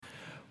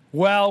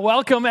Well,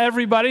 welcome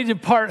everybody to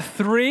part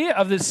 3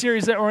 of this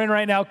series that we're in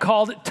right now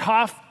called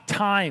Tough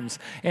Times.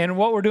 And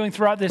what we're doing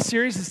throughout this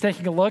series is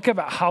taking a look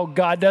about how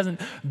God doesn't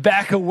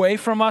back away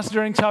from us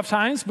during tough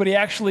times, but he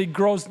actually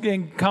grows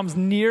and comes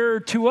nearer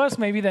to us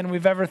maybe than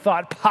we've ever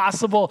thought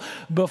possible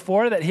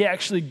before, that he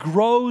actually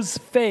grows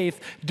faith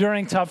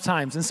during tough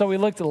times. And so we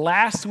looked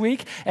last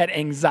week at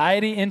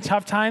anxiety in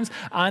tough times.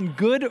 On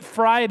Good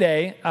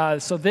Friday,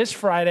 so this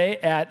Friday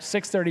at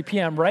 6:30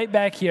 p.m., right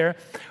back here,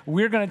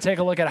 we're going to take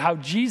a look at how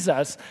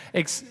Jesus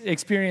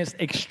experienced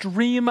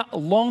extreme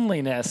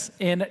loneliness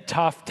in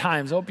tough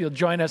times. I hope you'll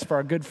join us for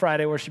our Good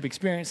Friday worship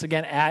experience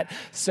again at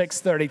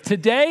 6:30.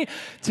 Today,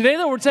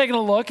 though, we're taking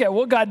a look at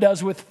what God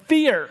does with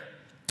fear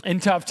in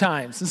tough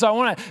times. And so I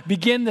want to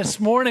begin this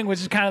morning,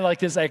 which is kind of like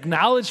this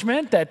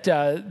acknowledgement that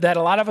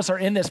a lot of us are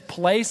in this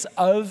place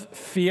of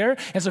fear.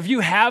 And so if you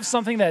have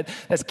something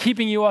that's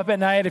keeping you up at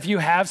night, if you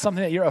have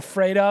something that you're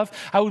afraid of,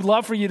 I would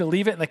love for you to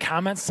leave it in the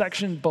comments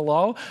section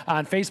below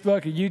on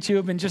Facebook or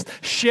YouTube and just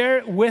share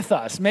it with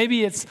us.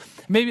 Maybe it's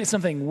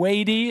something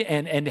weighty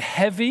and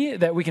heavy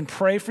that we can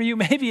pray for you.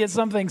 Maybe it's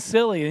something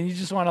silly and you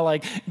just want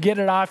to get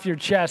it off your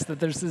chest that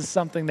this is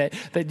something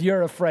that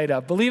you're afraid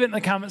of. But leave it in the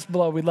comments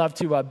below. We'd love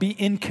to be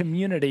in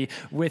community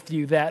with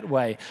you that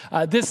way.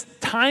 This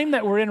time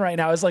that we're in right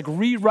now is like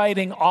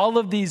rewriting all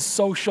of these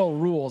social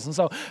rules. And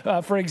so,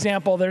 for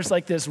example, there's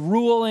this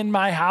rule in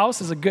my house.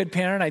 As a good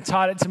parent, I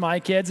taught it to my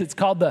kids. It's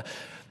called the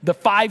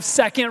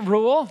 5-second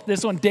rule.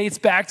 This one dates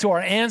back to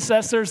our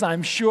ancestors,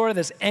 I'm sure,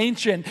 this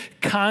ancient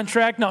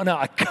contract,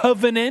 a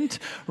covenant,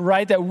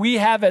 right, that we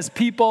have as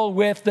people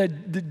with the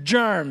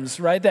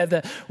germs, right,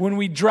 that when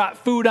we drop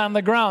food on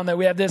the ground, that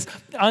we have this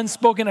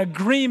unspoken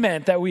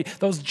agreement that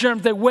those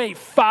germs, they wait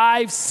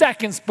 5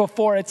 seconds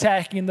before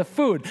attacking the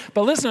food.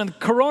 But listen, in the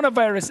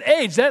coronavirus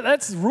age,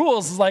 that's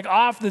rules is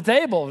off the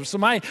table. So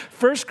my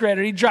first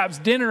grader, he drops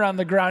dinner on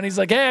the ground. He's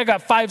like, hey, I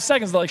got 5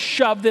 seconds to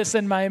shove this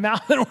in my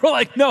mouth. And we're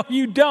like, no,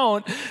 you don't.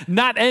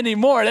 Not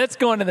anymore. That's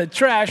going in the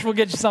trash. We'll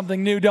get you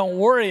something new. Don't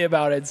worry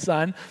about it,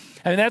 son.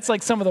 I mean, that's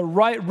some of the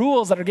right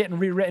rules that are getting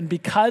rewritten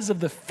because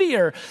of the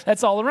fear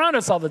that's all around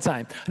us all the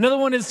time. Another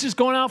one is just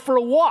going out for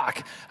a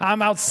walk.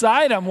 I'm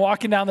outside, I'm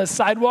walking down the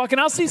sidewalk,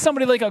 and I'll see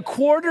somebody a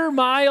quarter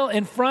mile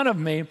in front of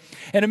me,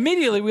 and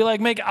immediately we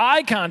make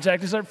eye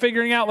contact and start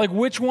figuring out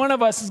which one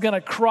of us is going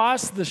to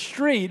cross the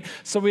street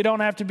so we don't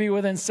have to be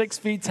within 6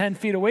 feet, 10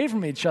 feet away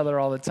from each other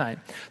all the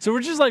time. So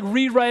we're just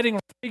rewriting,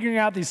 figuring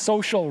out these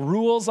social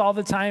rules all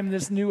the time in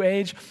this new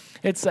age.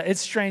 It's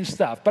strange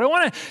stuff. But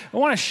I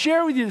want to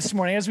share with you this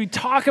morning, as we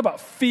talk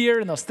about fear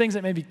and those things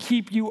that maybe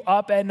keep you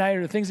up at night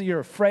or the things that you're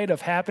afraid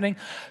of happening,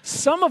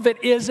 some of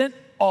it isn't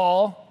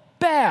all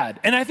bad.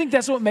 And I think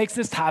that's what makes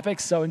this topic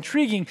so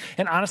intriguing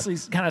and honestly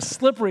kind of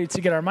slippery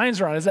to get our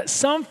minds around, is that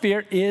some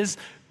fear is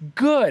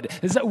good,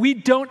 is that we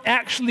don't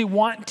actually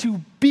want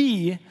to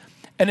be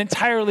an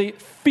entirely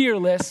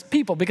fearless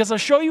people. Because I'll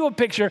show you a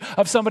picture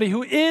of somebody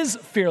who is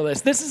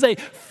fearless. This is a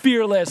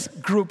fearless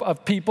group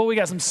of people. We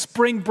got some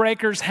spring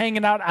breakers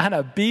hanging out on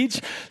a beach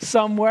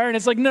somewhere, and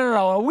it's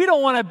no, we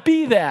don't want to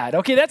be that.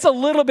 Okay, that's a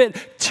little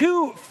bit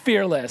too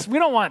fearless. We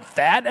don't want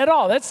that at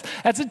all. That's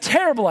a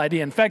terrible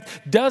idea. In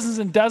fact, dozens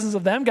and dozens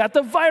of them got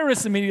the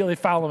virus immediately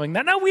following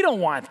that. No, we don't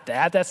want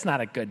that. That's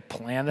not a good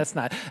plan. That's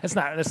not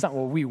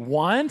what we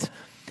want.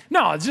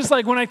 No, it's just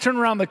when I turn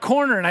around the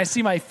corner and I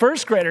see my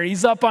first grader.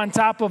 He's up on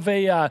top of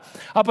the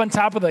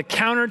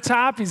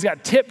countertop. He's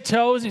got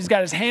tiptoes. He's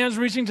got his hands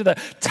reaching to the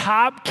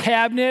top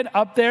cabinet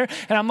up there.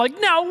 And I'm like,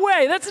 no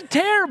way, that's a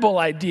terrible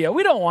idea.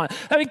 We don't want,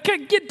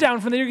 get down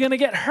from there. You're going to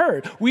get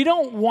hurt. We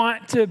don't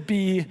want to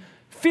be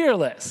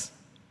fearless.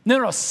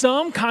 No,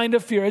 some kind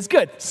of fear is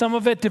good. Some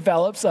of it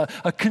develops a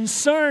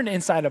concern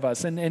inside of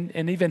us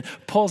and even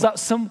pulls out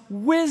some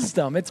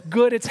wisdom. It's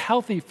good, it's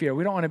healthy fear.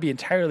 We don't want to be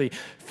entirely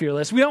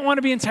fearless. We don't want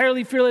to be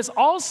entirely fearless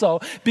also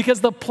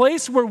because the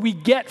place where we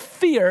get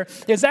fear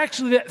is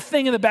actually that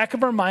thing in the back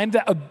of our mind,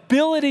 that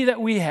ability that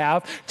we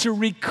have to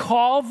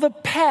recall the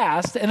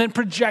past and then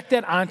project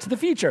that onto the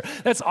future.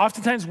 That's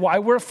oftentimes why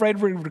we're afraid.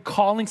 We're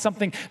recalling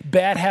something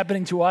bad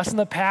happening to us in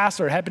the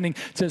past or happening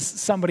to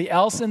somebody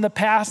else in the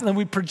past, and then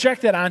we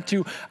project that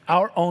onto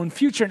our own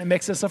future, and it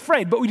makes us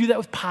afraid. But we do that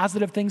with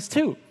positive things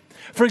too.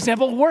 For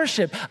example,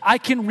 worship. I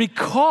can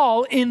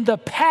recall in the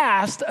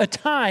past a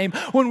time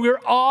when we were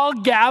all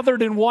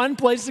gathered in one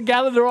place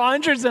together. There were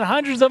hundreds and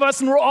hundreds of us,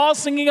 and we're all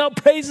singing out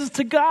praises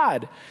to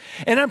God.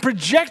 And I'm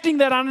projecting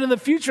that onto the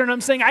future, and I'm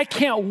saying, I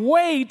can't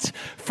wait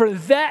for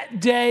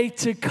that day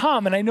to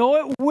come. And I know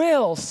it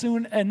will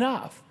soon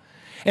enough.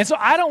 And so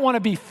I don't want to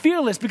be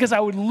fearless because I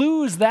would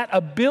lose that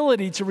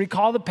ability to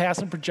recall the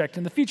past and project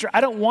in the future. I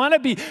don't want to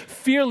be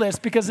fearless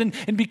because in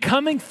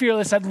becoming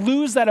fearless, I'd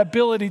lose that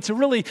ability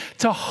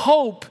to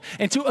hope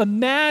and to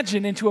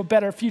imagine into a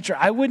better future.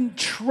 I wouldn't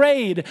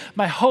trade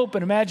my hope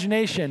and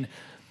imagination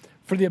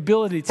for the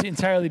ability to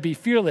entirely be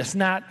fearless,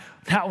 not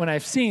when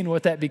I've seen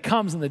what that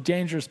becomes in the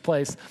dangerous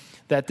place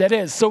that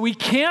is. So we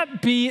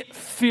can't be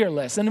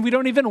fearless, and we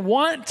don't even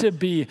want to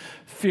be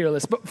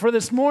fearless. But for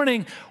this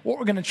morning, what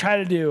we're going to try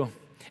to do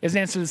is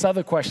answer this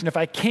other question. If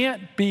I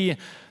can't be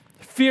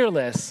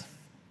fearless,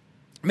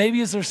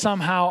 maybe is there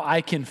somehow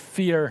I can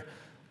fear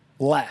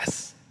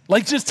less?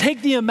 Like just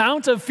take the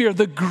amount of fear,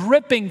 the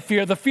gripping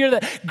fear, the fear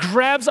that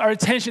grabs our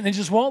attention and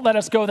just won't let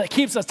us go, that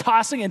keeps us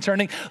tossing and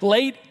turning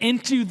late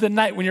into the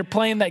night when you're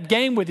playing that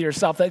game with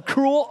yourself, that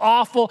cruel,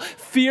 awful,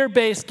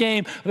 fear-based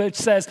game that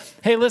says,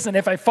 hey, listen,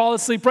 if I fall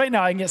asleep right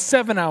now, I can get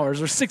 7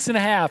 hours or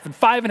 6.5 and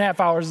 5.5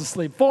 hours of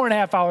sleep,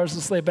 4.5 hours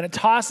of sleep, and it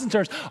tosses and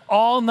turns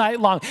all night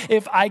long.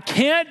 If I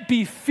can't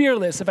be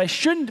fearless, if I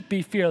shouldn't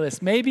be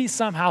fearless, maybe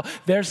somehow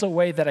there's a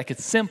way that I could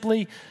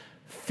simply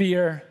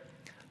fear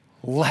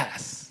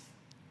less.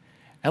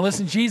 And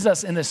listen,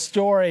 Jesus, in the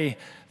story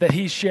that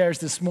he shares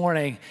this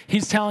morning,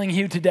 he's telling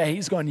you today,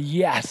 he's going,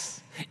 yes,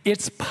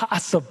 it's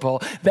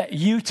possible that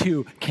you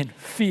too can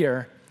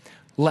fear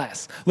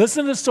less.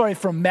 Listen to the story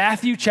from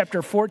Matthew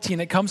chapter 14.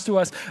 It comes to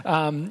us,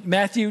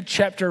 Matthew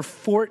chapter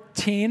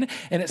 14,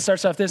 and it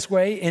starts off this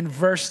way in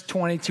verse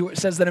 22. It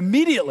says that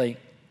immediately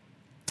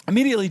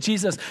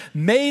Jesus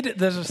made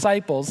the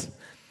disciples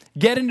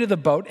get into the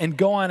boat and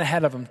go on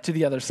ahead of him to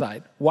the other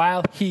side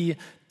while he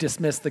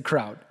dismissed the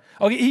crowd.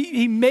 Okay,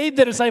 he made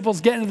the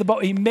disciples get into the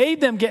boat. He made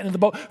them get into the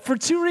boat for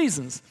two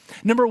reasons.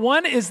 Number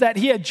one is that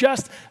he had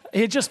just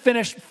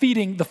finished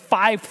feeding the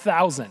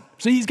 5,000.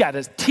 So he's got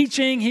this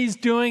teaching he's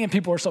doing, and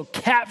people were so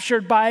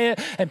captured by it,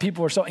 and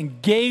people were so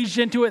engaged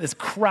into it. This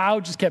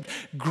crowd just kept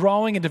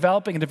growing and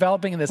developing,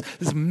 and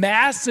this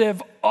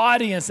massive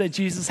audience that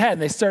Jesus had.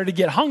 And they started to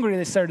get hungry.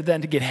 They started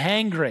then to get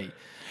hangry.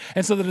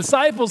 And so the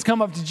disciples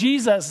come up to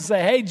Jesus and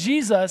say, hey,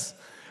 Jesus,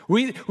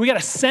 we got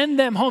to send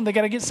them home. They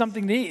got to get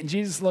something to eat. And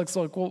Jesus looks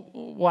like, well,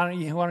 why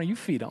don't you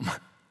feed them?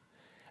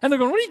 And they're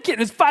going, what are you kidding?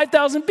 It's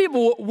 5,000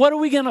 people. What are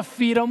we going to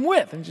feed them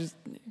with? And just,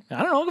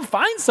 I don't know,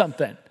 find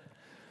something.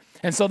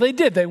 And so they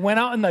did. They went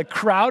out in the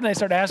crowd and they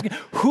started asking,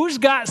 who's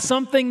got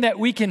something that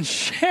we can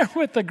share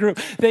with the group?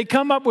 They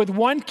come up with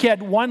one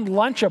kid, one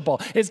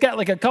Lunchable. It's got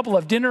like a couple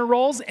of dinner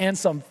rolls and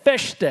some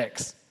fish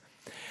sticks.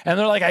 And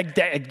they're like, I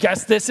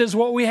guess this is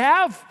what we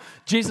have.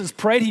 Jesus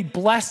prayed, he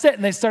blessed it,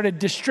 and they started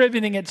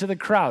distributing it to the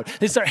crowd.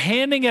 They start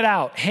handing it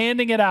out, and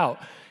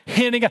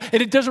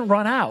it doesn't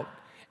run out.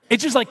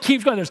 It just like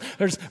keeps going.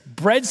 There's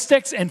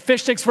breadsticks and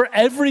fish sticks for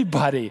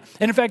everybody.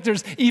 And in fact,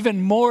 there's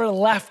even more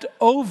left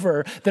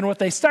over than what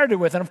they started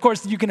with. And of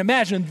course, you can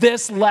imagine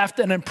this left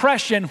an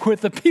impression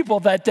with the people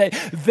that day.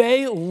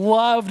 They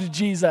loved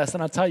Jesus.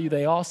 And I'll tell you,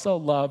 they also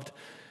loved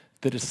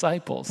the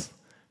disciples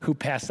who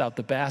passed out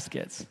the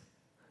baskets.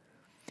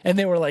 And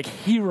they were like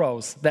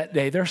heroes that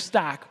day. Their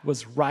stock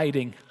was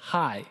riding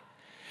high.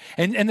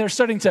 And they're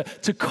starting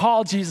to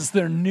call Jesus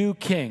their new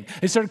king.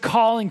 They started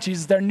calling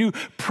Jesus their new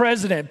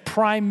president,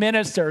 prime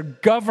minister,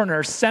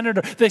 governor,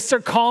 senator. They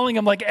start calling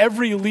him like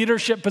every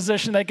leadership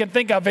position they can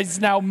think of. He's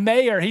now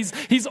mayor.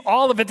 He's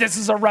all of it. This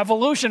is a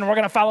revolution. We're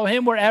going to follow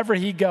him wherever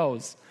he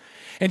goes.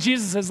 And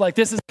Jesus is like,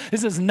 this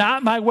is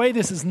not my way.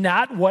 This is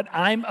not what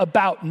I'm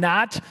about.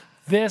 Not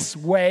this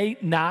way,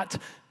 not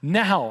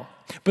now.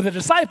 But the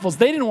disciples,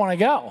 they didn't want to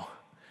go.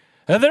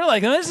 And they're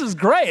like, this is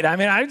great. I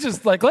mean, I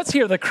just like, let's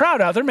hear the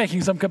crowd out. They're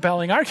making some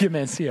compelling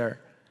arguments here.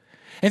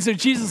 And so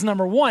Jesus,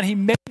 number one, he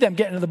made them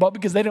get into the boat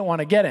because they didn't want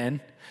to get in.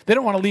 They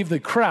didn't want to leave the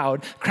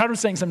crowd. The crowd was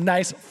saying some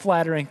nice,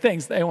 flattering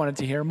things. They wanted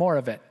to hear more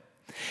of it.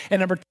 And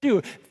number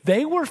two,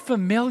 they were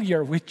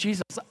familiar with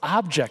Jesus'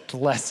 object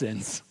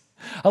lessons.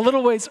 A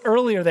little ways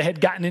earlier, they had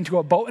gotten into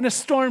a boat and a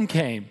storm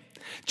came.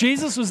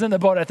 Jesus was in the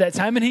boat at that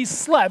time, and he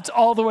slept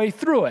all the way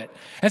through it.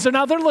 And so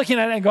now they're looking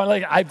at it and going,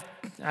 like,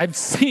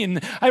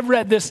 I've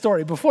read this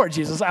story before,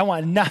 Jesus. I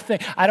want nothing.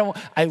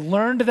 I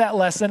learned that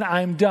lesson.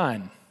 I'm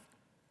done.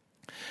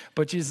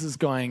 But Jesus is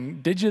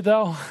going, did you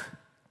though?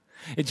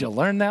 Did you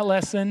learn that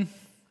lesson?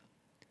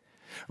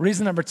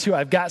 Reason number two,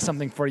 I've got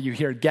something for you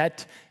here.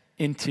 Get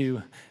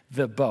into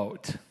the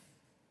boat.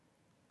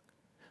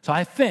 So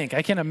I think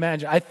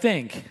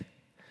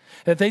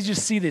that they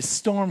just see these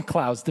storm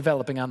clouds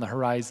developing on the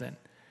horizon.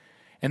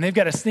 And they've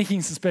got a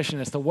sneaking suspicion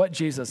as to what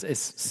Jesus is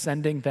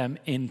sending them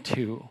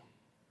into.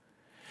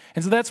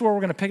 And so that's where we're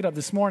going to pick it up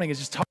this morning, is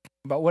just talking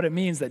about what it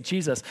means that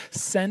Jesus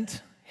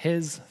sent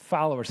his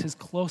followers, his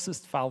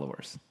closest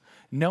followers,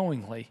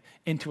 knowingly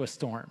into a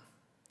storm.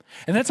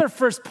 And that's our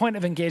first point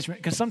of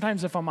engagement, because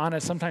sometimes, if I'm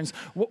honest, sometimes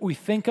what we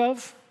think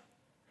of,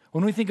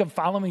 when we think of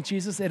following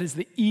Jesus, it is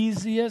the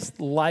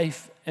easiest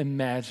life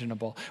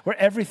imaginable, where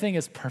everything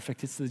is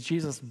perfect. It's the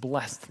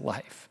Jesus-blessed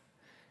life.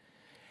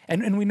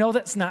 And we know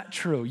that's not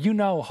true. You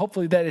know,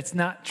 hopefully, that it's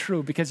not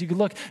true, because you can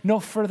look no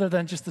further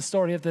than just the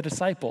story of the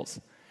disciples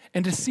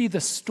and to see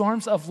the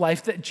storms of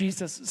life that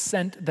Jesus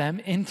sent them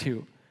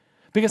into.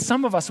 Because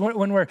some of us,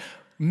 when we're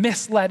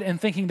misled in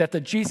thinking that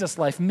the Jesus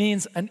life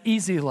means an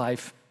easy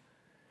life,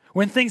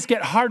 when things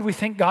get hard, we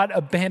think God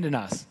abandoned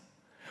us.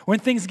 When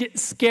things get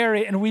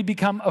scary and we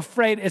become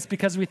afraid, it's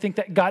because we think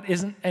that God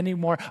isn't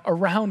anymore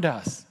around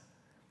us.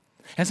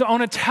 And so I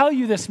want to tell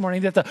you this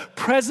morning that the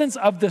presence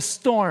of the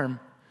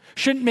storm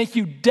shouldn't make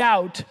you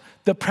doubt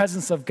the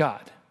presence of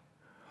God.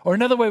 Or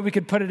another way we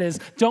could put it is,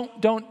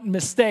 don't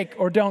mistake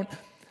or don't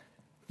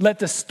let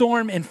the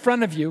storm in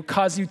front of you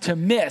cause you to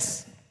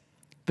miss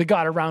the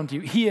God around you.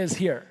 He is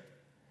here.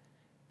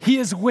 He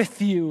is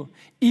with you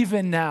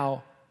even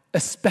now,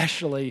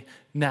 especially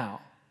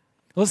now.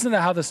 Listen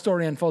to how the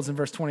story unfolds in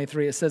verse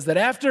 23. It says that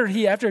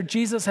after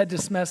Jesus had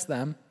dismissed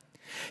them,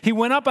 he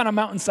went up on a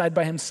mountainside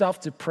by himself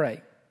to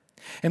pray.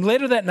 And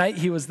later that night,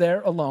 he was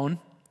there alone,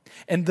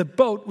 and the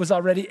boat was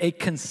already a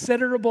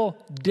considerable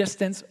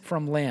distance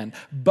from land,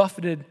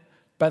 buffeted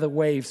by the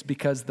waves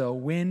because the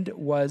wind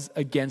was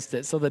against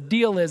it. So the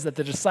deal is that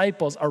the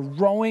disciples are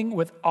rowing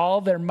with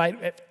all their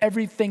might,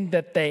 everything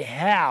that they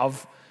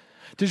have,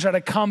 to try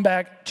to come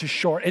back to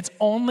shore. It's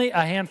only a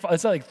handful.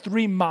 It's like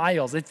 3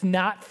 miles. It's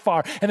not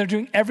far. And they're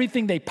doing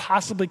everything they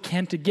possibly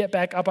can to get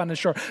back up on the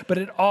shore. But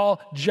it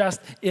all just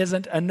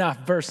isn't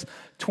enough. Verse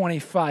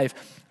 25.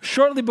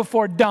 Shortly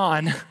before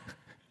dawn,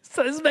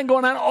 so this has been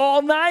going on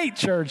all night,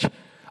 church.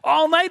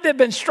 All night they've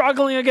been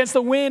struggling against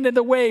the wind and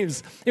the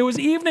waves. It was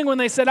evening when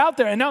they set out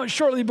there, and now it's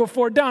shortly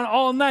before dawn,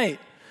 all night.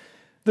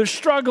 They're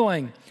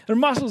struggling. Their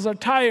muscles are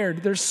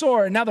tired. They're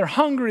sore. And now they're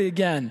hungry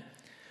again.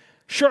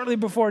 Shortly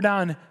before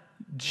dawn,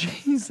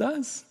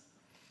 Jesus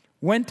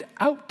went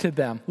out to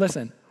them.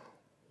 Listen,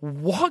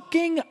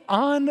 walking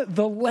on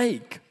the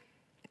lake.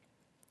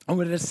 And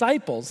when the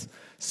disciples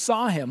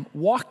saw him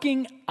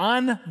walking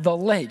on the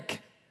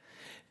lake,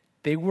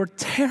 they were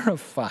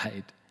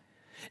terrified.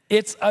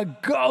 It's a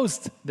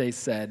ghost, they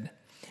said,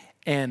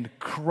 and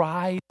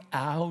cried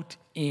out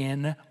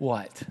in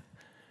what?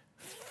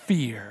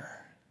 Fear.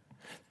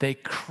 They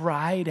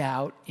cried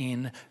out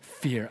in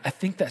fear. I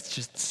think that's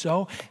just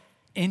so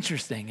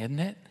interesting, isn't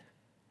it?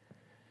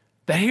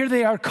 That here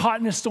they are caught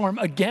in a storm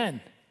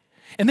again.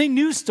 And they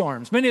knew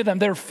storms. Many of them,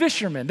 they're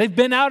fishermen. They've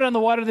been out on the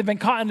water. They've been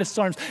caught in the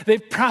storms.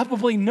 They've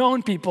probably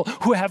known people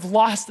who have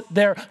lost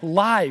their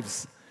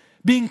lives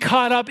being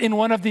caught up in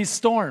one of these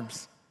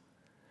storms.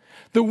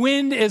 The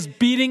wind is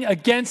beating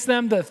against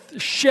them. The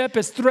ship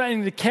is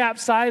threatening to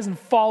capsize and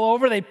fall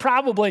over. They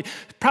probably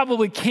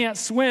can't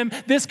swim.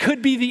 This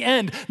could be the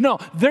end. No,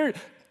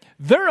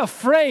 they're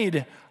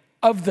afraid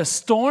of the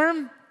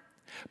storm.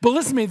 But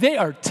listen to me, they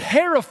are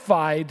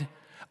terrified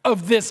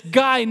of this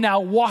guy now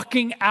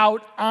walking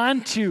out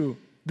onto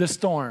the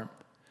storm.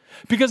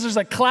 Because there's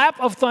a clap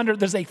of thunder,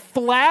 there's a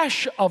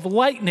flash of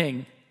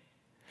lightning,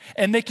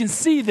 and they can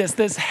see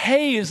this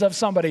haze of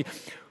somebody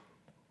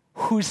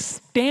who's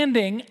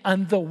standing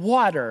on the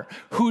water,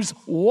 who's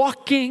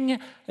walking,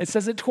 it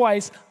says it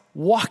twice,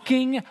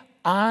 walking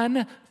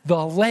on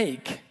the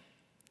lake.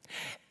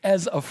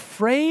 As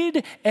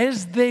afraid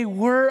as they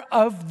were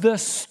of the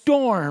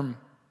storm,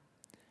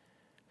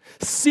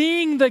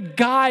 seeing the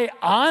guy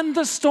on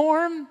the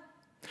storm,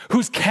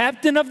 who's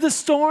captain of the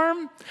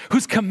storm,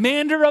 who's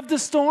commander of the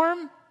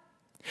storm,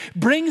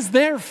 brings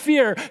their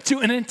fear to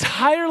an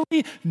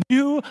entirely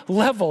new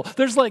level.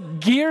 There's like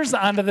gears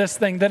onto this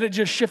thing that it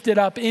just shifted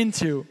up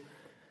into.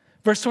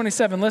 Verse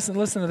 27,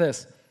 listen to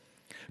this.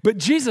 But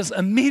Jesus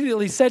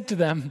immediately said to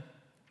them,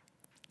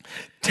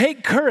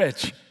 "Take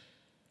courage.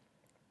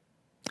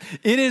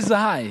 It is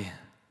I.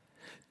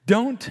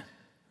 Don't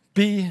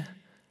be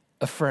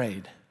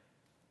afraid."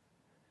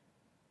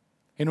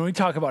 And when we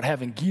talk about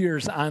having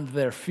gears on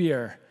their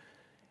fear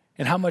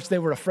and how much they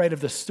were afraid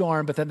of the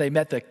storm, but then they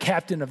met the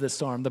captain of the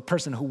storm, the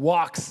person who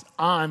walks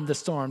on the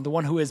storm, the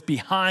one who is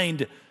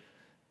behind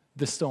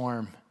the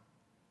storm.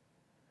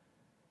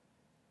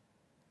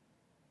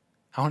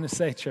 I want to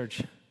say,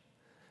 church,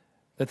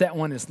 that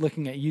one is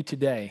looking at you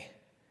today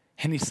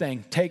and he's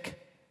saying, take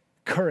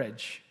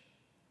courage.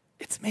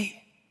 It's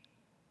me.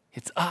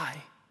 It's I.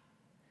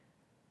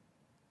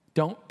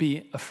 Don't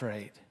be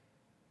afraid.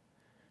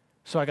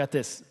 So I got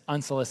this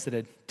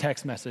unsolicited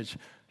text message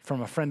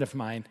from a friend of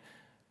mine.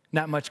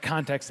 Not much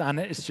context on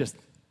it. It's just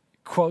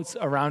quotes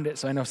around it.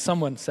 So I know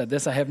someone said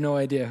this. I have no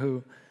idea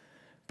who.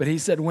 But he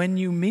said, when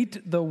you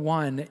meet the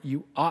one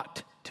you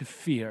ought to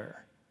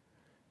fear,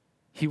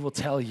 he will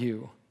tell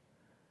you,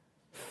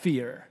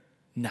 fear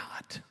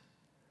not.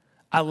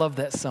 I love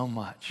that so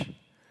much.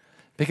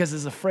 Because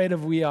as afraid as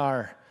we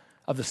are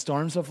of the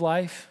storms of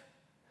life,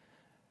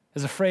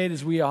 as afraid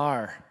as we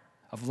are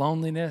of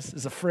loneliness,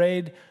 as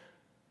afraid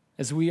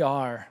as we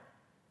are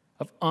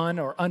of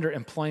or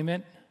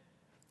underemployment,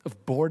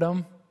 of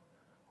boredom,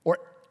 or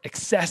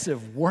excessive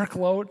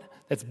workload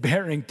that's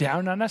bearing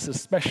down on us,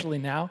 especially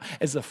now,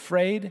 as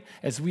afraid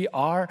as we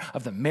are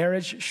of the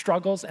marriage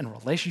struggles and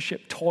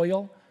relationship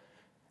toil,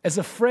 as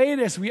afraid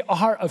as we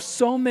are of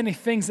so many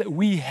things that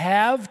we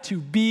have to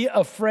be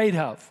afraid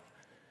of,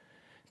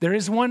 there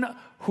is one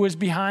who is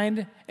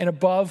behind and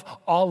above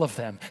all of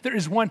them. There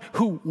is one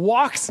who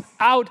walks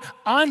out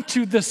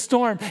onto the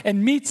storm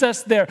and meets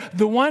us there,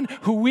 the one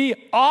who we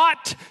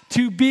ought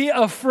to be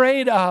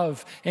afraid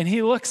of. And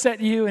he looks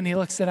at you and he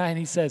looks at I and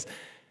he says,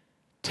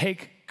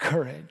 take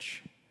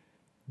courage.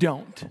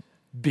 Don't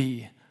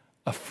be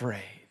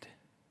afraid.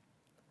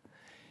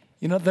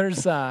 You know,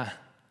 there's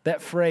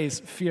that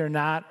phrase, fear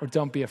not or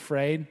don't be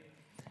afraid.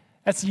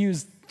 That's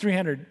used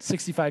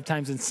 365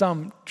 times in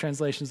some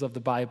translations of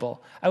the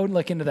Bible. I wouldn't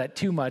look into that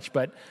too much,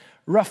 but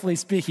roughly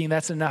speaking,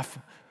 that's enough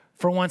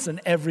for once in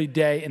every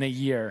day in a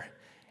year,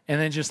 and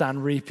then just on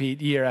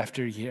repeat year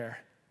after year.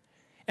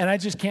 And I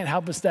just can't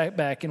help but step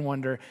back and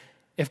wonder,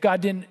 If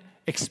God didn't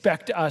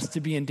expect us to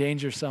be in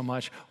danger so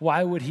much,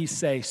 why would he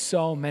say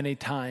so many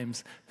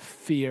times,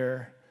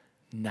 fear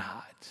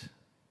not?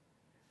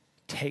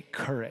 Take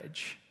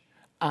courage.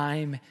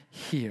 I'm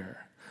here.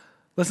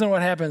 Listen to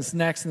what happens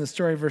next in the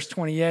story, verse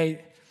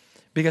 28.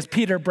 Because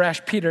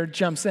brash Peter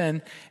jumps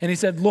in and he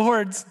said,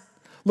 Lord,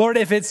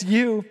 if it's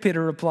you,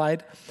 Peter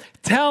replied,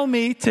 tell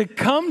me to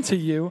come to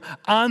you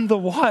on the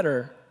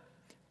water.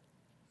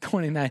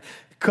 29,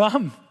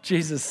 come,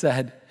 Jesus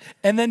said.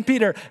 And then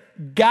Peter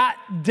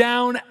got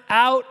down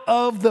out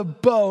of the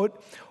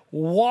boat,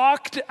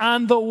 walked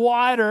on the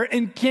water,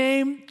 and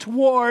came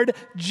toward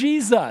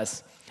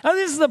Jesus. Now,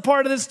 this is the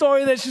part of the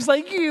story that's just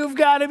like, you've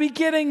got to be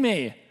kidding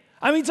me.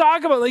 I mean,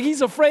 talk about, like,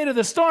 he's afraid of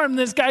the storm. And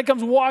this guy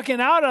comes walking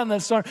out on the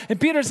storm.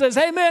 And Peter says,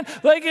 hey, man,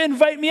 like,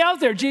 invite me out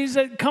there. Jesus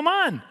said, come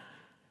on.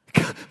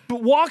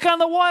 But walk on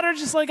the water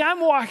just like I'm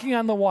walking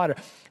on the water.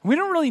 We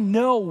don't really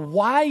know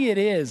why it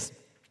is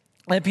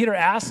that Peter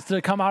asked to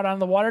come out on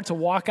the water, to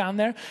walk on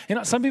there. You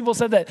know, some people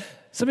said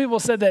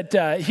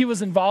that he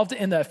was involved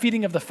in the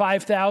feeding of the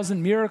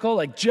 5,000 miracle,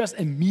 like just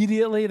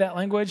immediately, that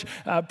language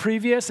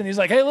previous. And he's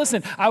like, hey,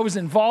 listen, I was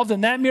involved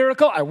in that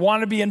miracle. I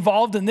want to be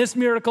involved in this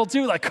miracle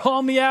too. Like,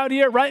 call me out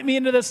here, write me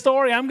into the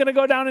story. I'm going to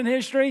go down in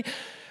history.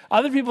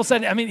 Other people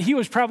said, I mean, he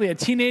was probably a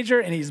teenager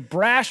and he's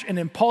brash and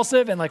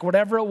impulsive and like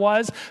whatever it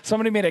was.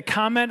 Somebody made a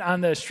comment on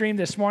the stream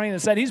this morning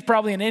that said he's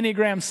probably an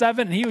Enneagram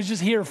 7 and he was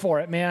just here for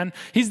it, man.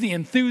 He's the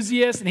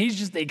enthusiast and he's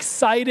just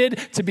excited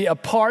to be a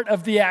part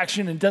of the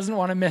action and doesn't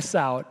want to miss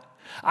out.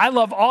 I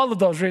love all of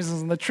those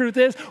reasons, and the truth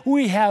is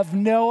we have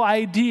no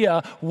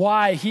idea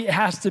why he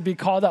has to be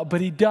called out,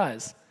 but he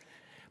does.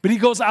 But he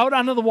goes out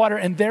onto the water,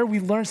 and there we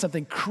learn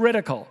something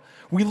critical.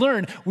 We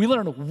learn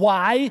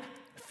why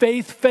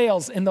faith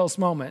fails in those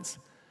moments.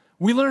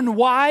 We learn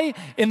why,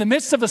 in the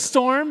midst of a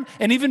storm,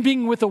 and even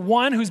being with the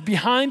one who's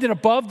behind and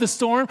above the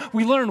storm,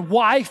 we learn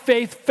why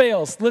faith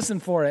fails. Listen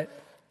for it.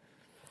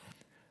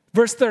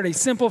 Verse 30,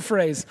 simple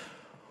phrase.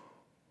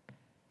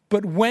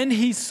 But when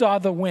he saw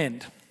the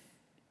wind,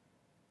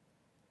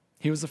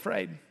 he was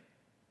afraid.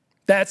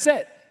 That's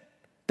it.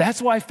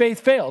 That's why faith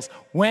fails.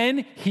 When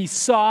he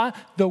saw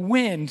the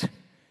wind,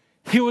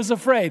 he was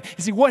afraid.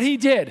 You see, what he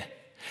did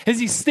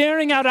is he's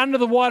staring out onto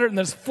the water, and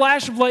there's a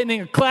flash of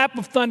lightning, a clap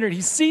of thunder, and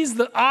he sees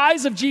the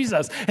eyes of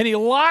Jesus, and he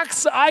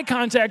locks eye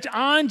contact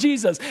on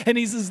Jesus, and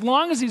as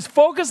long as he's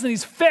focused and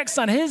he's fixed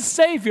on his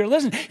Savior,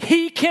 listen,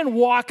 he can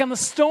walk on the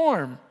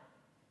storm.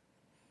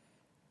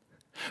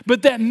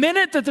 But that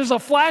minute that there's a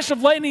flash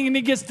of lightning and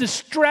he gets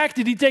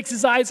distracted, he takes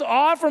his eyes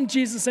off from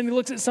Jesus and he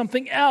looks at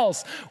something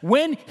else.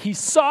 When he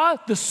saw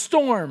the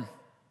storm,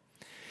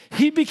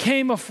 he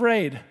became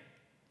afraid.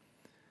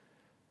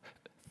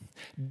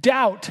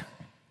 Doubt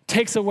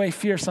takes away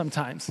fear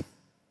sometimes.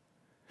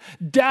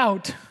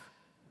 Doubt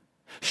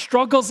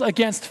struggles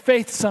against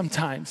faith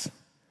sometimes.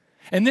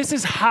 And this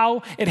is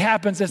how it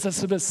happens. It's a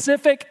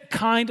specific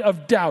kind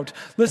of doubt.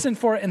 Listen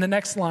for it in the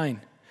next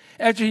line.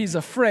 After he's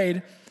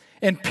afraid,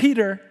 and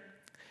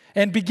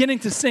beginning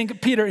to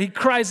sink, Peter, he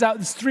cries out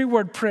this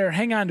 3-word prayer.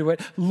 Hang on to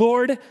it.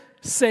 Lord,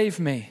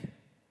 save me.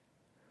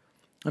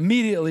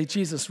 Immediately,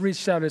 Jesus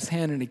reached out his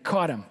hand and he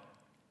caught him.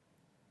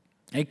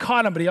 He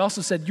caught him, but he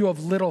also said, you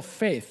have little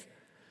faith.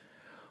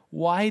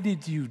 Why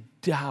did you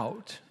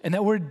doubt? And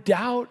that word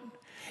doubt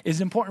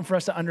is important for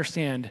us to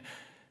understand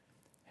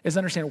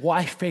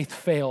why faith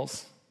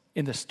fails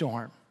in the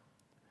storm.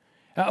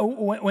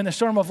 When the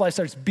storm of life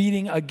starts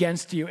beating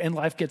against you and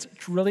life gets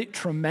really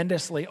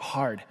tremendously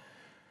hard.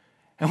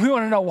 And we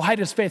want to know, why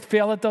does faith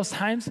fail at those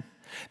times?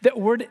 That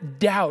word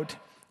doubt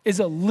is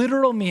a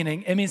literal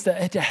meaning. It means to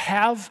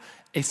have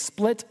a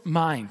split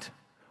mind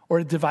or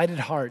a divided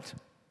heart.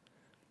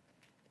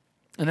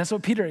 And that's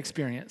what Peter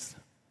experienced.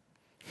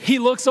 He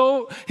looks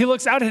out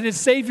at his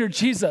Savior,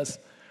 Jesus,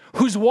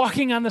 who's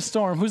walking on the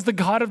storm, who's the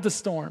God of the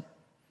storm.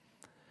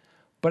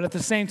 But at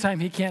the same time,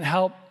 he can't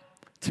help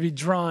to be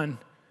drawn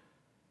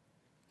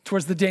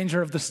towards the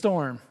danger of the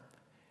storm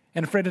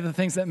and afraid of the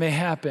things that may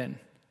happen.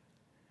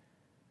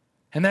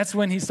 And that's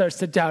when he starts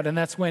to doubt, and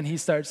that's when he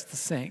starts to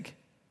sink.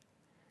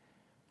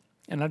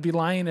 And I'd be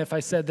lying if I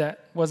said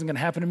that wasn't going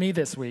to happen to me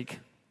this week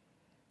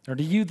or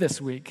to you this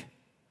week.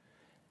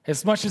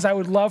 As much as I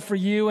would love for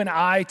you and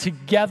I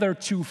together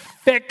to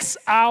fix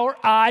our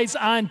eyes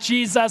on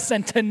Jesus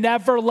and to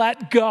never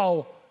let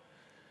go,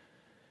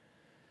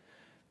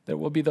 there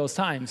will be those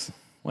times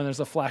when there's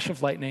a flash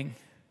of lightning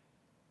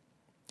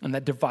and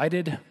that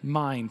divided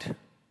mind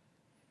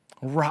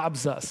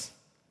robs us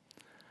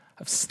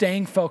of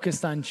staying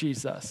focused on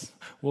Jesus.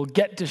 We'll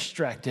get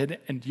distracted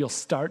and you'll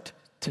start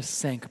to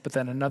sink, but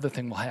then another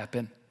thing will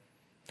happen.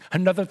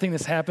 Another thing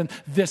that's happened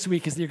this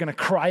week is that you're going to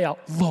cry out,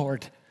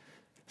 Lord,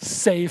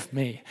 save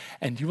me.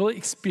 And you will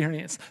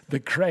experience the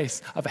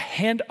grace of a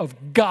hand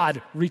of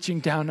God reaching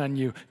down on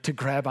you to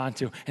grab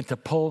onto and to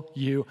pull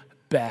you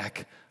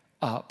back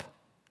up.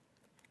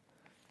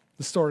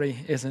 The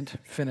story isn't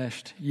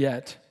finished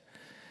yet.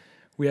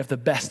 We have the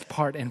best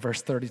part in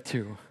verse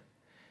 32.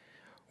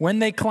 When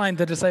they climbed,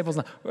 the disciples,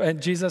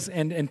 Jesus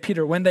and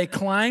Peter, when they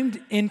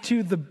climbed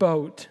into the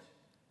boat,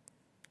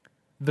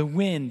 the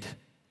wind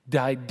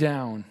died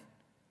down.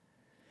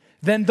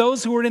 Then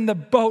those who were in the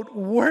boat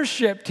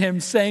worshiped him,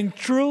 saying,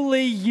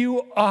 "Truly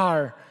you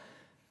are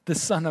the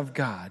Son of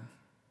God."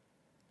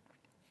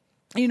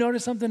 You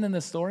notice something in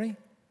this story?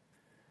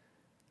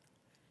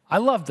 I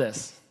love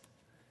this.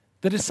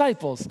 The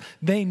disciples,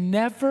 they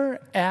never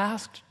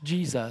asked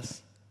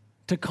Jesus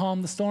to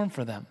calm the storm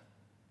for them.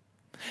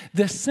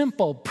 The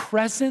simple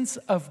presence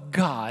of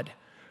God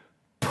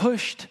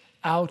pushed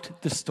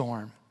out the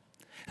storm.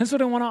 That's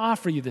what I want to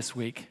offer you this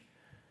week.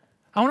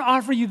 I want to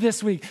offer you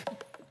this week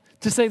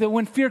to say that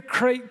when fear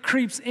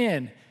creeps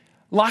in,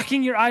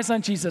 locking your eyes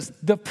on Jesus,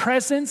 the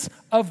presence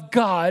of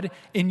God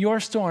in your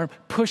storm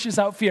pushes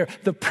out fear.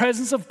 The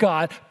presence of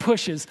God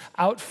pushes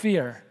out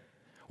fear.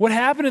 What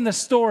happened in the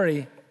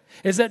story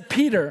is that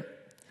Peter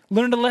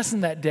learned a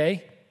lesson that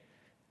day.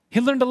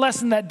 He learned a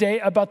lesson that day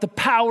about the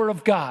power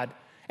of God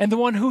and the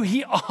one who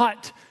he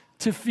ought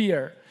to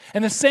fear.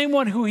 And the same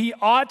one who he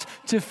ought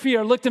to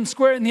fear looked him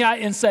square in the eye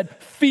and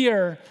said,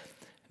 "Fear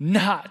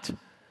not.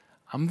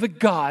 I'm the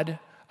God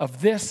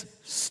of this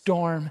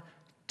storm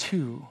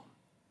too."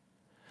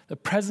 The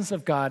presence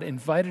of God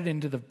invited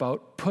into the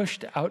boat,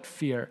 pushed out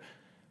fear.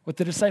 What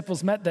the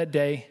disciples met that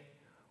day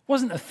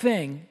wasn't a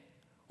thing,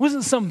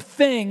 wasn't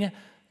something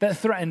that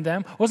threatened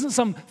them, wasn't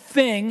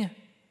something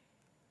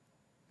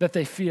that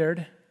they feared.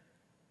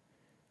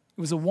 It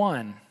was a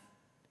one.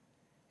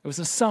 It was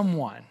a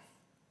someone.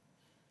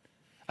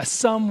 A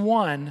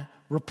someone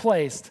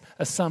replaced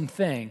a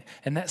something.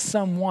 And that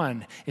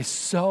someone is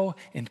so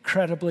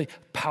incredibly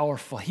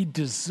powerful. He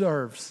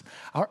deserves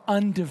our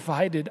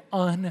undivided,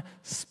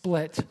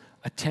 unsplit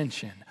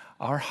attention,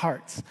 our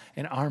hearts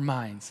and our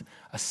minds.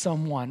 A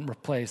someone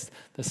replaced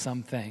the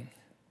something.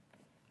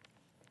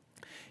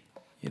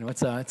 You know,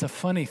 it's a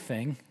funny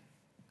thing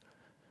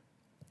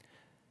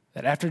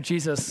that after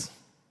Jesus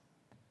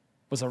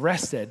was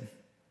arrested,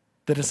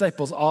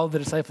 all the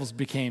disciples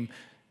became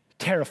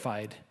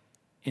terrified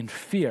in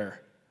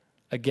fear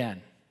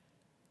again.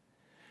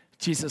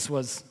 Jesus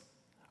was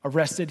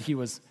arrested, he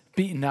was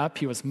beaten up,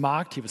 he was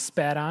mocked, he was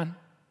spat on.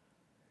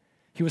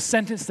 He was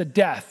sentenced to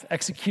death,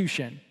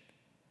 execution,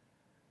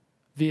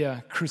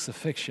 via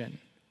crucifixion.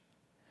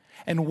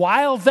 And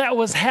while that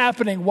was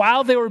happening,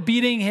 while they were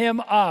beating him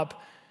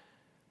up,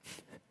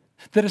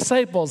 the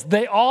disciples,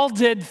 they all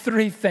did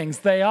three things.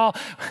 The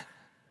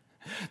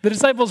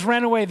disciples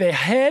ran away. They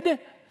hid,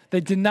 they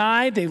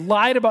denied, they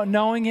lied about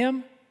knowing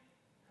him.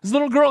 This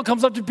little girl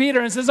comes up to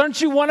Peter and says, "Aren't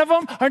you one of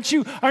them?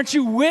 Aren't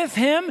you with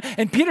him?"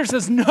 And Peter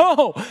says,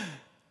 "No."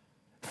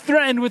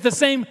 Threatened with the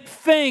same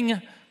thing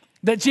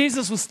that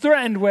Jesus was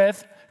threatened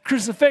with,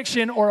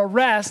 crucifixion or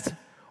arrest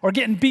or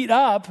getting beat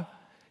up.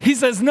 He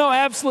says, "No,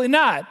 absolutely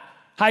not.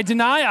 I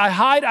deny, I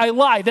hide, I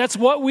lie." That's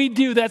what we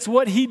do. That's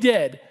what he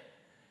did.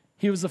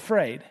 He was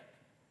afraid.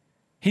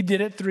 He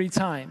did it 3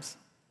 times.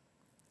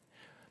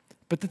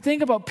 But the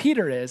thing about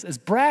Peter is, as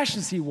brash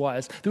as he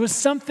was, there was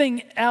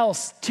something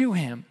else to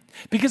him.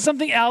 Because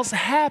something else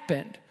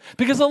happened.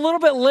 Because a little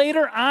bit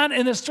later on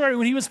in the story,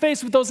 when he was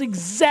faced with those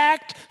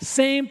exact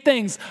same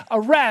things,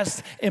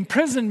 arrest,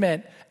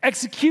 imprisonment,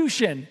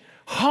 execution,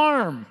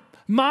 harm,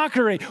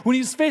 mockery, when he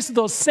was faced with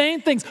those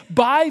same things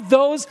by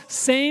those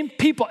same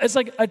people, it's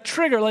like a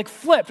trigger, like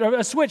flipped, or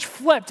a switch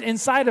flipped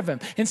inside of him,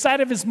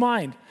 inside of his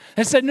mind.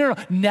 And said, no,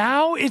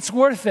 now it's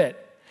worth it.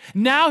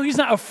 Now he's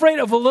not afraid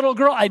of a little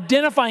girl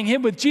identifying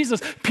him with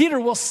Jesus. Peter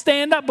will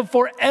stand up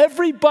before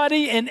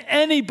everybody and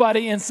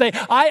anybody and say,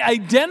 "I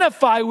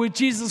identify with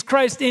Jesus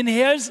Christ in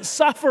his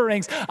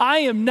sufferings. I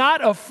am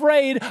not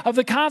afraid of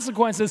the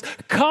consequences,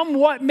 come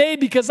what may,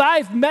 because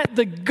I've met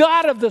the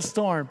God of the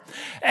storm.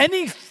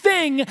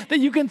 Anything that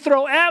you can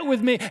throw at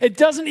with me, it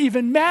doesn't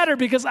even matter,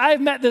 because I've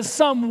met this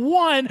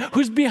someone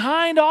who's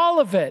behind all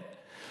of it.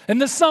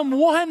 And the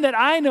someone that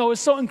I know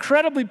is so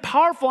incredibly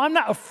powerful. I'm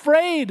not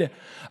afraid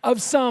of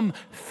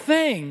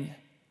something."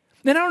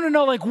 Then I want to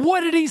know, what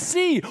did he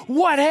see?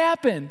 What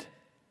happened?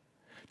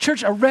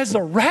 Church, a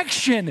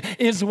resurrection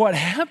is what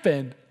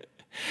happened.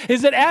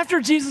 Is that after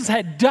Jesus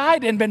had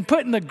died and been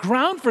put in the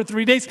ground for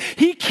 3 days,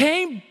 he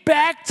came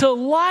back to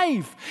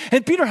life.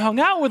 And Peter hung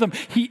out with him.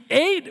 He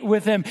ate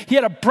with him. He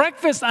had a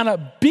breakfast on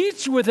a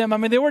beach with him. I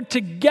mean, they were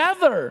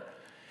together.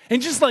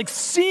 And just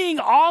seeing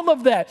all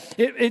of that,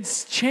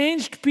 it's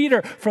changed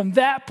Peter from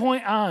that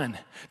point on,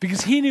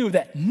 because he knew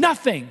that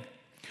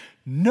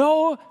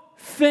no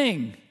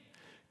thing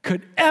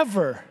could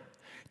ever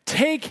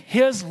take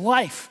his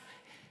life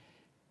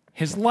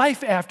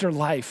after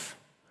life,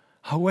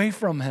 away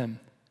from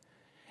him.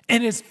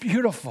 And it's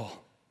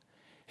beautiful.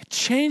 It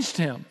changed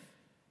him.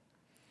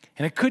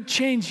 And it could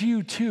change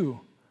you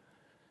too.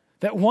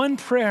 That one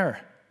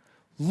prayer,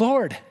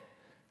 "Lord,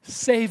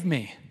 save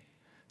me."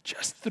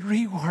 Just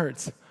 3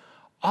 words.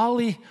 All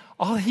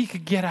he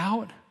could get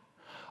out,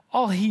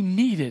 all he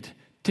needed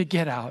to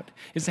get out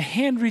is a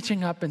hand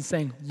reaching up and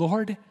saying,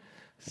 "Lord,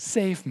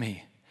 save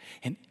me."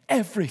 And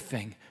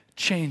everything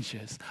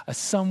changes. A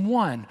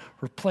someone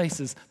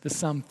replaces the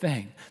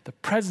something. The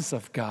presence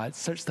of God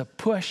starts to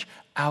push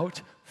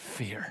out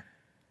fear.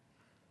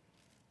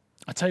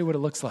 I'll tell you what it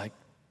looks like.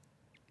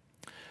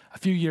 A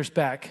few years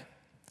back,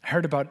 I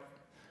heard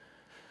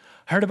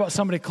about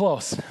somebody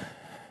close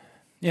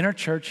in our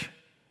church. He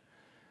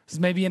was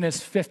maybe in his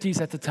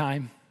 50s at the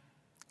time.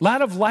 A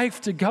lot of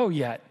life to go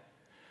yet.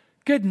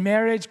 Good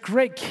marriage,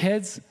 great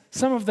kids,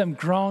 some of them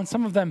grown,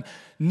 some of them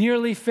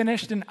nearly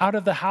finished and out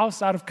of the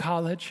house, out of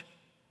college.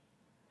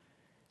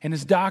 And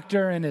his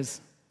doctor and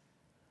his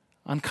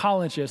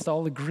oncologist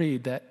all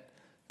agreed that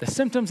the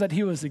symptoms that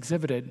he was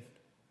exhibited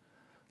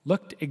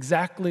looked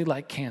exactly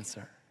like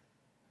cancer.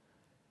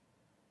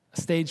 A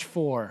stage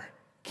 4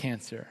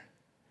 cancer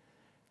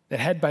that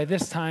had by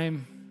this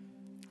time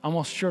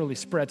almost surely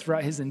spread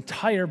throughout his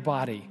entire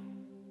body.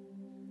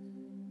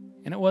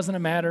 And it wasn't a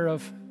matter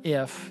of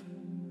if,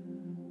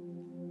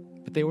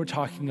 but they were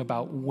talking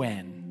about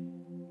when.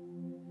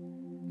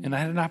 And I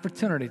had an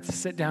opportunity to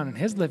sit down in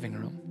his living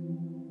room.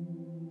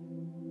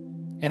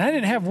 And I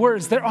didn't have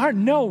words. There are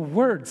no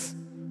words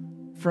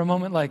for a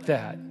moment like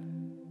that.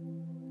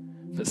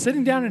 But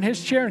sitting down in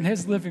his chair in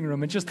his living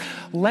room and just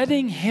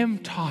letting him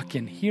talk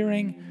and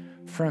hearing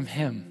from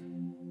him,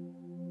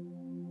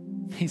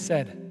 he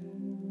said,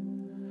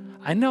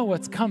 I know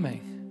what's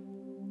coming.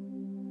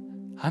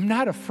 I'm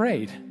not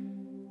afraid.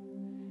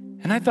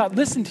 And I thought,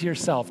 listen to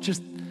yourself.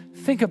 Just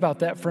think about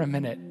that for a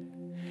minute.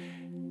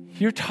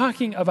 You're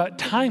talking about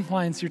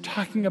timelines. You're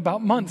talking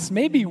about months,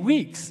 maybe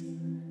weeks.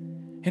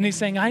 And he's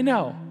saying, I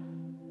know.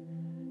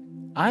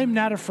 I'm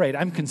not afraid.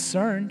 I'm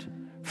concerned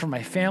for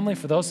my family,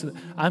 for those that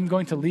I'm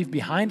going to leave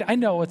behind. I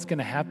know what's going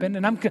to happen.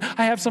 And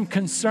I have some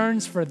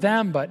concerns for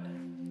them, but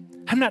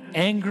I'm not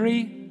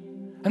angry.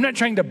 I'm not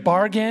trying to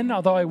bargain,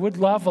 although I would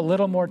love a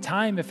little more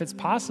time if it's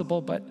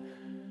possible, but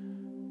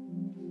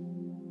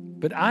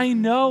I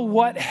know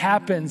what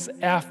happens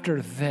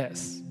after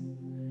this.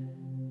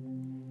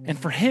 And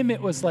for him,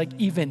 it was like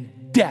even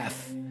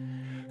death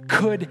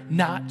could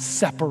not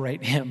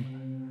separate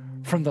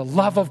him from the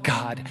love of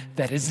God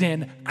that is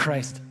in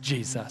Christ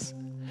Jesus.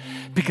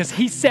 Because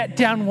he sat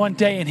down one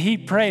day and he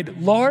prayed,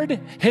 Lord,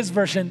 his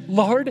version,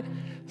 Lord,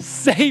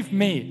 save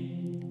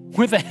me,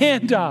 with a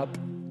hand up.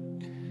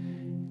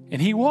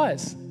 And he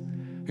was.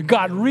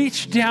 God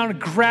reached down,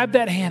 grabbed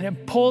that hand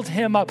and pulled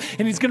him up.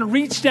 And he's going to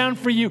reach down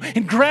for you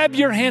and grab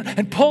your hand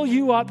and pull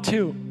you up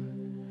too.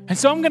 And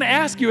so I'm going to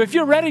ask you, if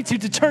you're ready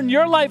to turn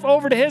your life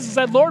over to his and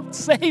say, Lord,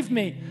 save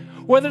me.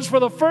 Whether it's for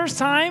the first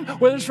time,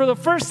 whether it's for the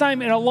first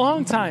time in a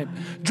long time,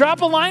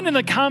 drop a line in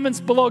the comments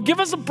below. Give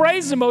us a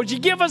praise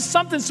emoji. Give us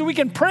something so we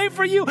can pray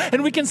for you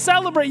and we can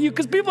celebrate you,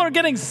 because people are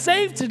getting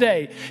saved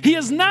today. He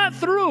is not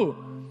through.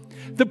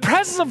 The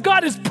presence of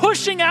God is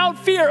pushing out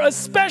fear,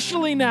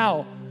 especially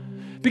now,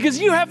 because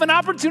you have an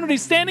opportunity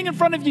standing in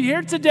front of you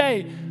here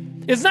today.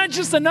 It's not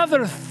just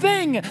another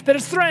thing that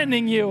is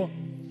threatening you,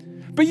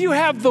 but you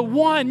have the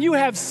one, you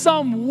have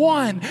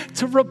someone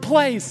to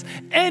replace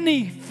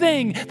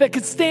anything that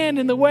could stand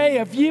in the way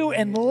of you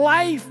and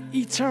life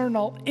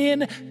eternal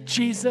in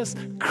Jesus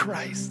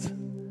Christ.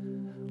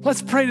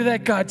 Let's pray to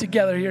that God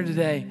together here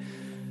today.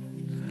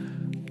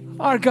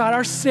 Our God,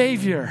 our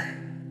Savior.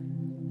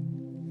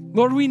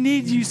 Lord, we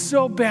need you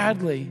so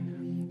badly.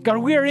 God,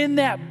 we are in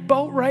that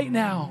boat right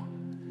now,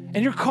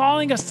 and you're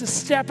calling us to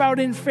step out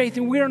in faith,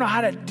 and we don't know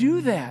how to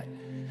do that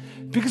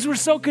because we're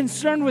so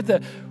concerned with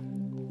the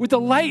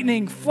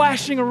lightning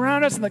flashing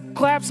around us and the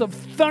claps of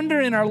thunder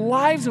in our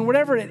lives and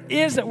whatever it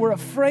is that we're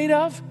afraid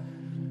of.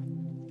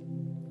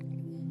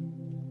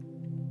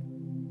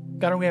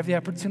 God, we have the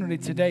opportunity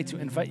today to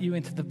invite you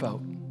into the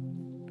boat.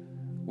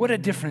 What a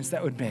difference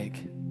that would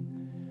make.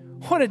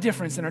 What a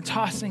difference in our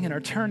tossing and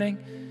our turning,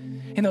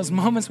 in those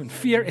moments when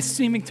fear is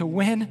seeming to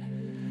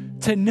win,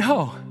 to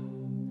know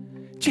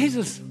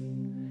Jesus,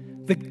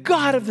 the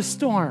God of the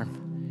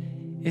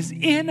storm, is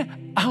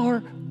in our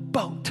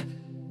boat.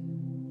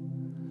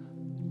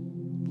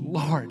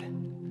 Lord,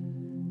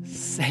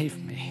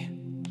 save me.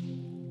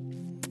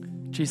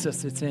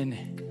 Jesus, it's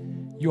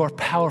in your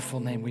powerful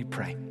name we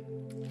pray.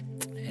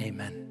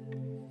 Amen.